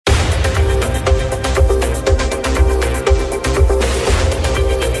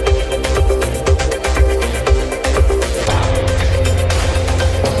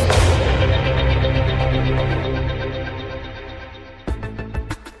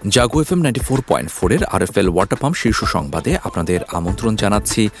জাগো FM 94.4 RFL water pump শীর্ষ সংবাদে আপনাদের আমন্ত্রণ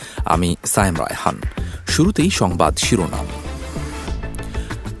জানাচ্ছি আমি সায়েম রায়হান। শুরুতেই সংবাদ শিরোনাম।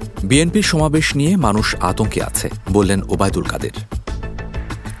 বিএনপির সমাবেশ নিয়ে মানুষ আতঙ্কে আছে বললেন ওবায়দুল কাদের।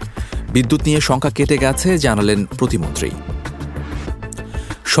 বিদ্যুৎ নিয়ে শঙ্কা কেটে গেছে জানালেন প্রতিমন্ত্রী।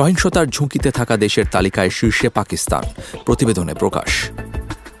 সহিংসতার ঝুঁকিতে থাকা দেশের তালিকায় শীর্ষে পাকিস্তান, প্রতিবেদনে প্রকাশ।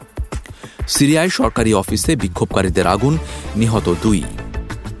 সিরিয়ায় সরকারি অফিসে বিক্ষোভকারীদের আগুন, নিহত 2।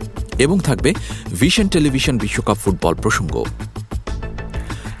 এবং থাকবে ভিশন টেলিভিশন বিশ্বকাপ ফুটবল প্রসঙ্গ।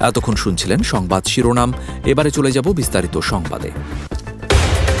 এতক্ষণ শুনছিলেন সংবাদ শিরোনাম, এবারে চলে যাব বিস্তারিত সংবাদে।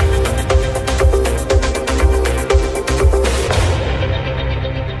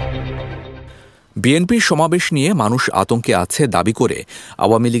 বিএনপির সমাবেশ নিয়ে মানুষ আতঙ্কে আছে দাবি করে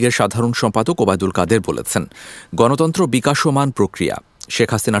আওয়ামী লীগের সাধারণ সম্পাদক ওবায়দুল কাদের বলেছেন, গণতন্ত্র বিকাশমান প্রক্রিয়া, শেখ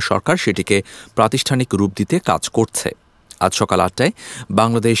হাসিনা সরকার সেটিকে প্রাতিষ্ঠানিক রূপ দিতে কাজ করছে। আজ সকাল 8টায়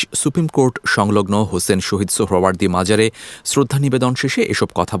বাংলাদেশ সুপ্রিম কোর্ট সংলগ্ন হোসেন শহীদ সোহরাওয়ার্দী মাজারে শ্রদ্ধা নিবেদন শেষে এসব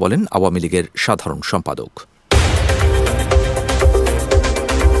কথা বলেন আওয়ামী লীগের সাধারণ সম্পাদক।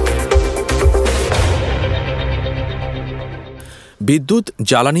 বিদ্যুৎ,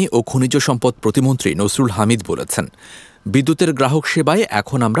 জ্বালানি ও খনিজ সম্পদ প্রতিমন্ত্রী নসরুল হামিদ বলেছেন, বিদ্যুতের গ্রাহক সেবায়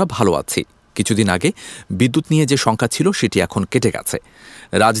এখন আমরা ভালো আছি। কিছুদিন আগে বিদ্যুৎ নিয়ে যে শঙ্কা ছিল সেটি এখন কেটে গেছে।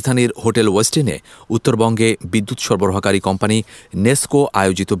 রাজধানীর হোটেল ওয়েস্টিনে উত্তরবঙ্গে বিদ্যুৎ সরবরাহকারী কোম্পানি নেসকো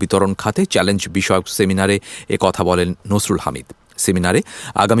আয়োজিত বিতরণ খাতে চ্যালেঞ্জ বিষয়ক সেমিনারে কথা বলেন নসরুল হামিদ। সেমিনারে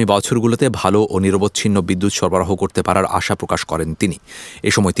আগামী বছরগুলোতে ভালো ও নিরবচ্ছিন্ন বিদ্যুৎ সরবরাহ করতে পারার আশা প্রকাশ করেন তিনি।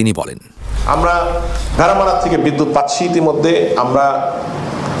 এ সময় তিনি বলেন, আমরা গারামারা থেকে বিদ্যুৎ পাচ্ছি। ইতিমধ্যে আমরা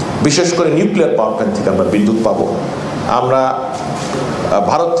বিশেষ করে নিউক্লিয়ার পাওয়ার প্ল্যান্ট থেকে আমরা বিদ্যুৎ পাবো। আমরা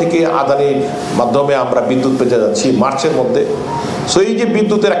ভারত থেকে আদানির মাধ্যমে আমরা বিদ্যুৎ পেতে যাচ্ছি মার্চের মধ্যে। সো এই যে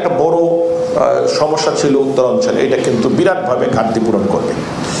বিদ্যুতের একটা বড় সমস্যা ছিল উত্তরাঞ্চলে, এটা কিন্তু বিরাটভাবে ঘাটতি পূরণ করবে।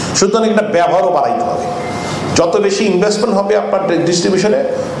 সুতরাং এটা ব্যবহারও বাড়াইতে হবে। যত বেশি ইনভেস্টমেন্ট হবে আপনার ডিস্ট্রিবিউশনে,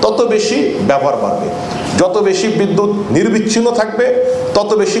 তত বেশি ব্যবহার বাড়বে। যত বেশি বিদ্যুৎ নির্বিচ্ছিন্ন থাকবে, তত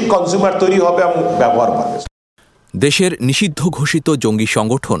বেশি কনজিউমার তৈরি হবে এবং ব্যবহার বাড়বে। দেশের নিষিদ্ধ ঘোষিত জঙ্গি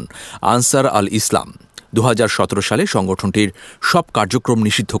সংগঠন আনসার আল ইসলাম 2017 সালে সংগঠনটির সব কার্যক্রম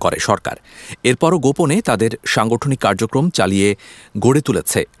নিষিদ্ধ করে সরকার। এরপরও গোপনে তাদের সাংগঠনিক কার্যক্রম চালিয়ে গড়ে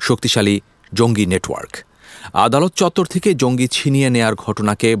তুলেছে শক্তিশালী জঙ্গি নেটওয়ার্ক। আদালত চত্বর থেকে জঙ্গি ছিনিয়ে নেয়ার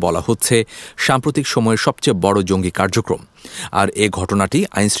ঘটনাকে বলা হচ্ছে সাম্প্রতিক সময়ের সবচেয়ে বড় জঙ্গি কার্যক্রম। আর এ ঘটনাটি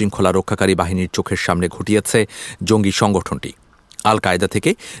আইনশৃঙ্খলা রক্ষাকারী বাহিনীর চোখের সামনে ঘটিয়েছে জঙ্গি সংগঠনটি। আল কায়দা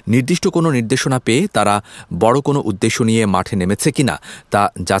থেকে নির্দিষ্ট কোনো নির্দেশনা পেয়ে তারা বড় কোনো উদ্দেশ্য নিয়ে মাঠে নেমেছে কিনা তা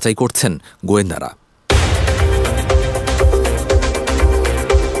যাচাই করছেন গোয়েন্দারা।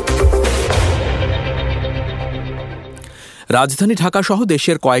 রাজধানী ঢাকাসহ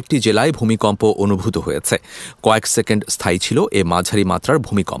দেশের কয়েকটি জেলায় ভূমিকম্প অনুভূত হয়েছে। কয়েক সেকেন্ড স্থায়ী ছিল এ মাঝারি মাত্রার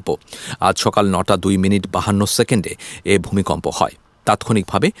ভূমিকম্প। আজ সকাল 9:02:52 এ ভূমিকম্প হয়।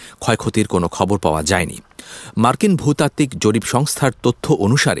 তাৎক্ষণিকভাবে ক্ষয়ক্ষতির কোনো খবর পাওয়া যায়নি। মার্কিন ভূতাত্ত্বিক জরিপ সংস্থার তথ্য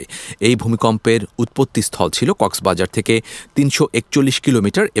অনুসারে এই ভূমিকম্পের উৎপত্তিস্থল ছিল কক্সবাজার থেকে 341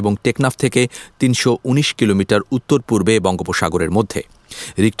 কিলোমিটার এবং টেকনাফ থেকে 319 কিলোমিটার উত্তর পূর্বে বঙ্গোপসাগরের মধ্যে।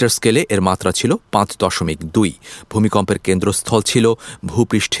 রিক্টার স্কেলে এর মাত্রা ছিল 5.2। ভূমিকম্পের কেন্দ্রস্থল ছিল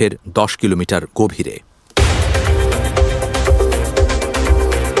ভূপৃষ্ঠের 10 কিলোমিটার গভীরে।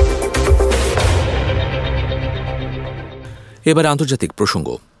 এবারে আন্তর্জাতিক প্রসঙ্গ।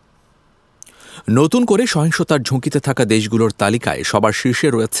 নতুন করে সহিংসতার ঝুঁকিতে থাকা দেশগুলোর তালিকায় সবার শীর্ষে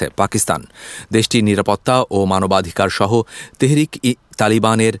রয়েছে পাকিস্তান। দেশটির নিরাপত্তা ও মানবাধিকার সহ তেহরিক ই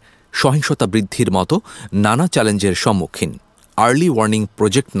তালিবানের সহিংসতা বৃদ্ধির মতো নানা চ্যালেঞ্জের সম্মুখীন। আর্লি ওয়ার্নিং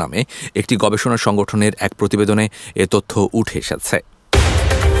প্রজেক্ট নামে একটি গবেষণা সংগঠনের এক প্রতিবেদনে এ তথ্য উঠে এসেছে।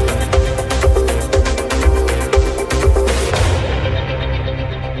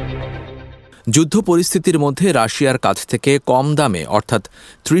 যুদ্ধ পরিস্থিতির মধ্যে রাশিয়ার কাছ থেকে কম দামে অর্থাৎ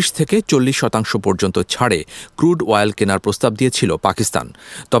 30 থেকে 40% পর্যন্ত ছাড়ে ক্রুড অয়েল কেনার প্রস্তাব দিয়েছিল পাকিস্তান।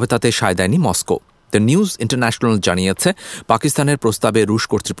 তবে তাতে সায় দেয়নি মস্কো। দ্য নিউজ ইন্টারন্যাশনাল জানিয়েছে, পাকিস্তানের প্রস্তাবে রুশ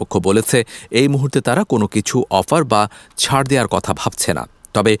কর্তৃপক্ষ বলেছে এই মুহূর্তে তারা কোনো কিছু অফার বা ছাড় দেওয়ার কথা ভাবছে না।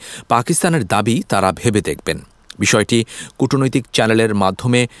 তবে পাকিস্তানের দাবি তারা ভেবে দেখবেন। বিষয়টি কূটনৈতিক চ্যানেলের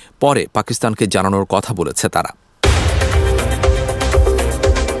মাধ্যমে পরে পাকিস্তানকে জানানোর কথা বলেছে তারা।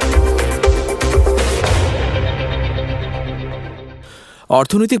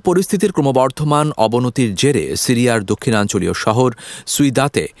 অর্থনৈতিক পরিস্থিতির ক্রমবর্ধমান অবনতির জেরে সিরিয়ার দক্ষিণাঞ্চলীয় শহর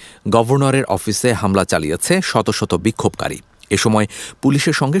সুইদাতে গভর্নরের অফিসে হামলা চালিয়েছে শত শত বিক্ষোভকারী। এ সময়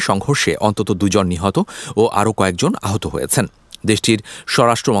পুলিশের সঙ্গে সংঘর্ষে অন্তত 2 জন নিহত ও আরও কয়েকজন আহত হয়েছেন। দেশটির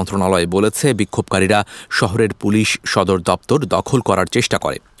স্বরাষ্ট্র মন্ত্রণালয় বলেছে, বিক্ষোভকারীরা শহরের পুলিশ সদর দপ্তর দখল করার চেষ্টা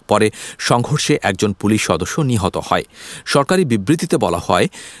করে। পরে সংঘর্ষে একজন পুলিশ সদস্য নিহত হয়। সরকারি বিবৃতিতে বলা হয়,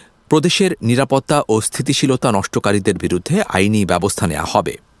 প্রদেশের নিরাপত্তা ও স্থিতিশীলতা নষ্টকারীদের বিরুদ্ধে আইনি ব্যবস্থা নেওয়া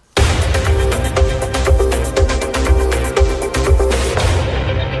হবে।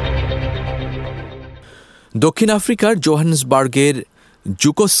 দক্ষিণ আফ্রিকার জোহান্সবার্গের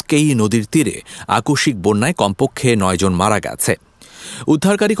জুকোস্কেই নদীর তীরে আকস্মিক বন্যায় কমপক্ষে ৯ জন মারা গেছে।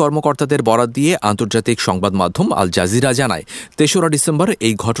 উদ্ধারকারী কর্মকর্তাদের বরাত দিয়ে আন্তর্জাতিক সংবাদ মাধ্যম আল জাজিরা জানায়, ৩রা ডিসেম্বর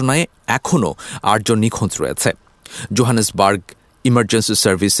এই ঘটনায় এখনও ৮ জন নিখোঁজ রয়েছে। জোহান্সবার্গ ইমার্জেন্সি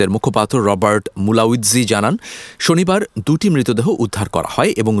সার্ভিসের মুখপাত্র রবার্ট মুলাউইৎজি জানান, শনিবার ২টি মৃতদেহ উদ্ধার করা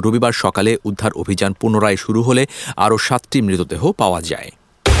হয় এবং রবিবার সকালে উদ্ধার অভিযান পুনরায় শুরু হলে আরও ৭টি মৃতদেহ পাওয়া যায়।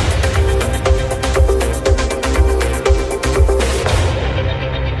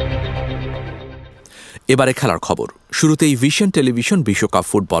 এবারে খেলার খবর। শুরুতেই ভিশন টেলিভিশন বিশ্বকাপ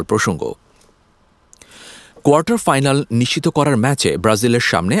ফুটবল প্রসঙ্গ। কোয়ার্টার ফাইনাল নিশ্চিত করার ম্যাচে ব্রাজিলের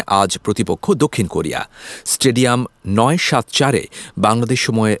সামনে আজ প্রতিপক্ষ দক্ষিণ কোরিয়া। স্টেডিয়াম ৯-৭-৪-এ বাংলাদেশ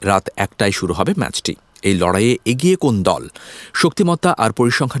সময়ে রাত ১টায় শুরু হবে ম্যাচটি। এই লড়াইয়ে এগিয়ে কোন দল? শক্তিমত্তা আর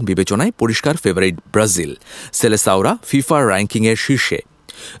পরিসংখ্যান বিবেচনায় পরিষ্কার ফেভারিট ব্রাজিল। সেলেসাওরা ফিফা র্যাঙ্কিংয়ের শীর্ষে,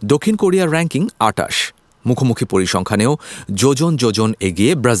 দক্ষিণ কোরিয়ার র্যাঙ্কিং ২৮। মুখোমুখি পরিসংখ্যানেও যোজন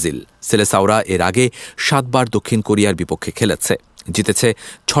এগিয়ে ব্রাজিল। সেলেসাওরা এর আগে ৭ বার দক্ষিণ কোরিয়ার বিপক্ষে খেলেছে, জিতেছে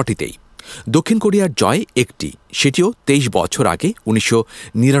 ৬টিতেই। দক্ষিণ কোরিয়ার জয় ১টি, সেটিও ২৩ বছর আগে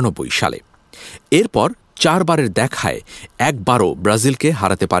 ১৯৯৯ সালে। এরপর ৪ বারের দেখায় একবারও ব্রাজিলকে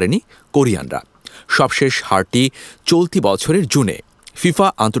হারাতে পারেনি কোরিয়ানরা। সবশেষ হারটি চলতি বছরের জুনে ফিফা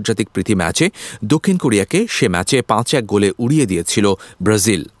আন্তর্জাতিক প্রীতি ম্যাচে দক্ষিণ কোরিয়াকে। সে ম্যাচে ৫-১ গোলে উড়িয়ে দিয়েছিল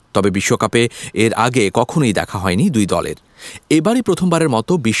ব্রাজিল। তবে বিশ্বকাপে এর আগে কখনোই দেখা হয়নি দুই দলের। এবারই প্রথমবারের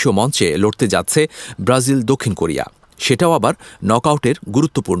মতো বিশ্ব মঞ্চে লড়তে যাচ্ছে ব্রাজিল দক্ষিণ কোরিয়া, সেটাও আবার নকআউটের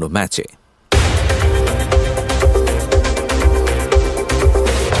গুরুত্বপূর্ণ ম্যাচে।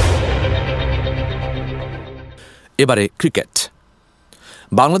 এবারে ক্রিকেট।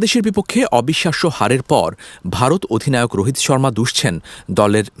 বাংলাদেশের বিপক্ষে অবিশ্বাস্য হারের পর ভারত অধিনায়ক রোহিত শর্মা দুষছেন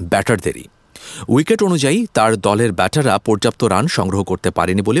দলের ব্যাটারদেরই। উইকেট অনুযায়ী তার দলের ব্যাটাররা পর্যাপ্ত রান সংগ্রহ করতে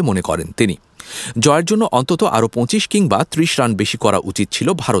পারেনি বলে মনে করেন তিনি। জয়ের জন্য অন্তত আরও ২৫ কিংবা ৩০ রান বেশি করা উচিত ছিল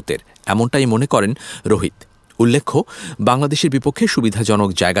ভারতের, এমনটাই মনে করেন রোহিত। উল্লেখ্য, বাংলাদেশের বিপক্ষে সুবিধাজনক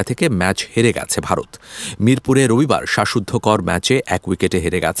জায়গা থেকে ম্যাচ হেরে গেছে ভারত। মিরপুরে রবিবার শ্বাসরুদ্ধকর ম্যাচে ১ উইকেটে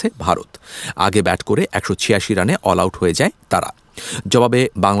হেরে গেছে ভারত। আগে ব্যাট করে ১৮৬ রানে অল আউট হয়ে যায় তারা। জবাবে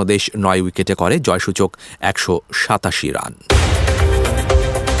বাংলাদেশ ৯ উইকেটে করে জয়সূচক ১৮৭ রান।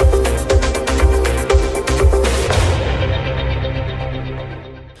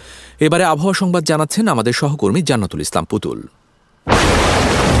 এবারে আবহাওয়া সংবাদ জানাচ্ছেন আমাদের সহকর্মী জান্নাতুল ইসলাম পুতুল।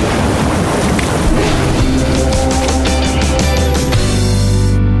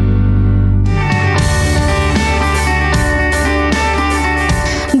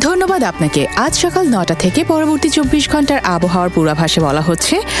 ধন্যবাদ আপনাকে। আজ সকাল ৯টা থেকে পরবর্তী ২৪ ঘন্টার আবহাওয়ার পূর্বাভাসে বলা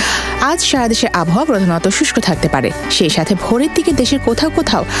হচ্ছে, আজ সারা দেশের আবহাওয়া প্রধানত শুষ্ক থাকতে পারে। সেই সাথে ভোরের দিকে দেশের কোথাও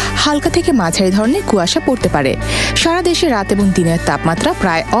কোথাও হালকা থেকে মাঝারি ধরনের কুয়াশা পড়তে পারে। সারা দেশে রাত এবং দিনের তাপমাত্রা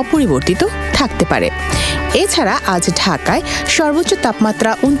প্রায় অপরিবর্তিত থাকতে পারে। এছাড়া আজ ঢাকায় সর্বোচ্চ তাপমাত্রা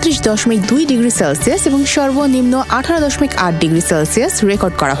 ২৯.২ ডিগ্রি সেলসিয়াস এবং সর্বনিম্ন ১৮.৮ ডিগ্রি সেলসিয়াস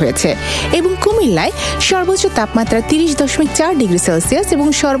রেকর্ড করা হয়েছে এবং কুমিল্লায় সর্বোচ্চ তাপমাত্রা ৩০.৪ ডিগ্রি সেলসিয়াস এবং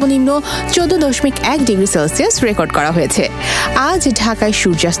সর্বনিম্ন ১৪.১ ডিগ্রি সেলসিয়াস রেকর্ড করা হয়েছে। আজ ঢাকায়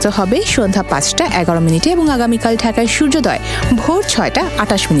সূর্যাস্ত হবে সন্ধ্যা ৫টা ১১ মিনিটে এবং আগামীকাল ঢাকায় সূর্যোদয় ভোর ৬টা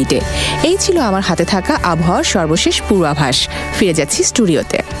 ২৮ মিনিটে। এই ছিল আমার হাতে থাকা আবহাওয়ার সর্বশেষ পূর্বাভাস। ফিরে যাচ্ছি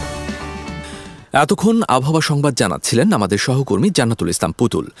স্টুডিওতে। এতক্ষণ আবহাওয়া সংবাদ জানাচ্ছিলেন আমাদের সহকর্মী জান্নাতুল ইসলাম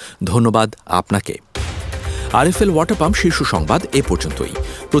পুতুল। ধন্যবাদ আপনাকে। আরএফএল ওয়াটার পাম্প শীর্ষ সংবাদ এ পর্যন্তই।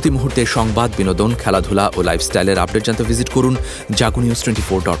 প্রতি মুহূর্তের সংবাদ, বিনোদন, খেলাধুলা ও লাইফস্টাইলের আপডেট জানতে ভিজিট করুন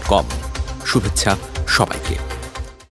jagonews24.com। শুভেচ্ছা সবাইকে।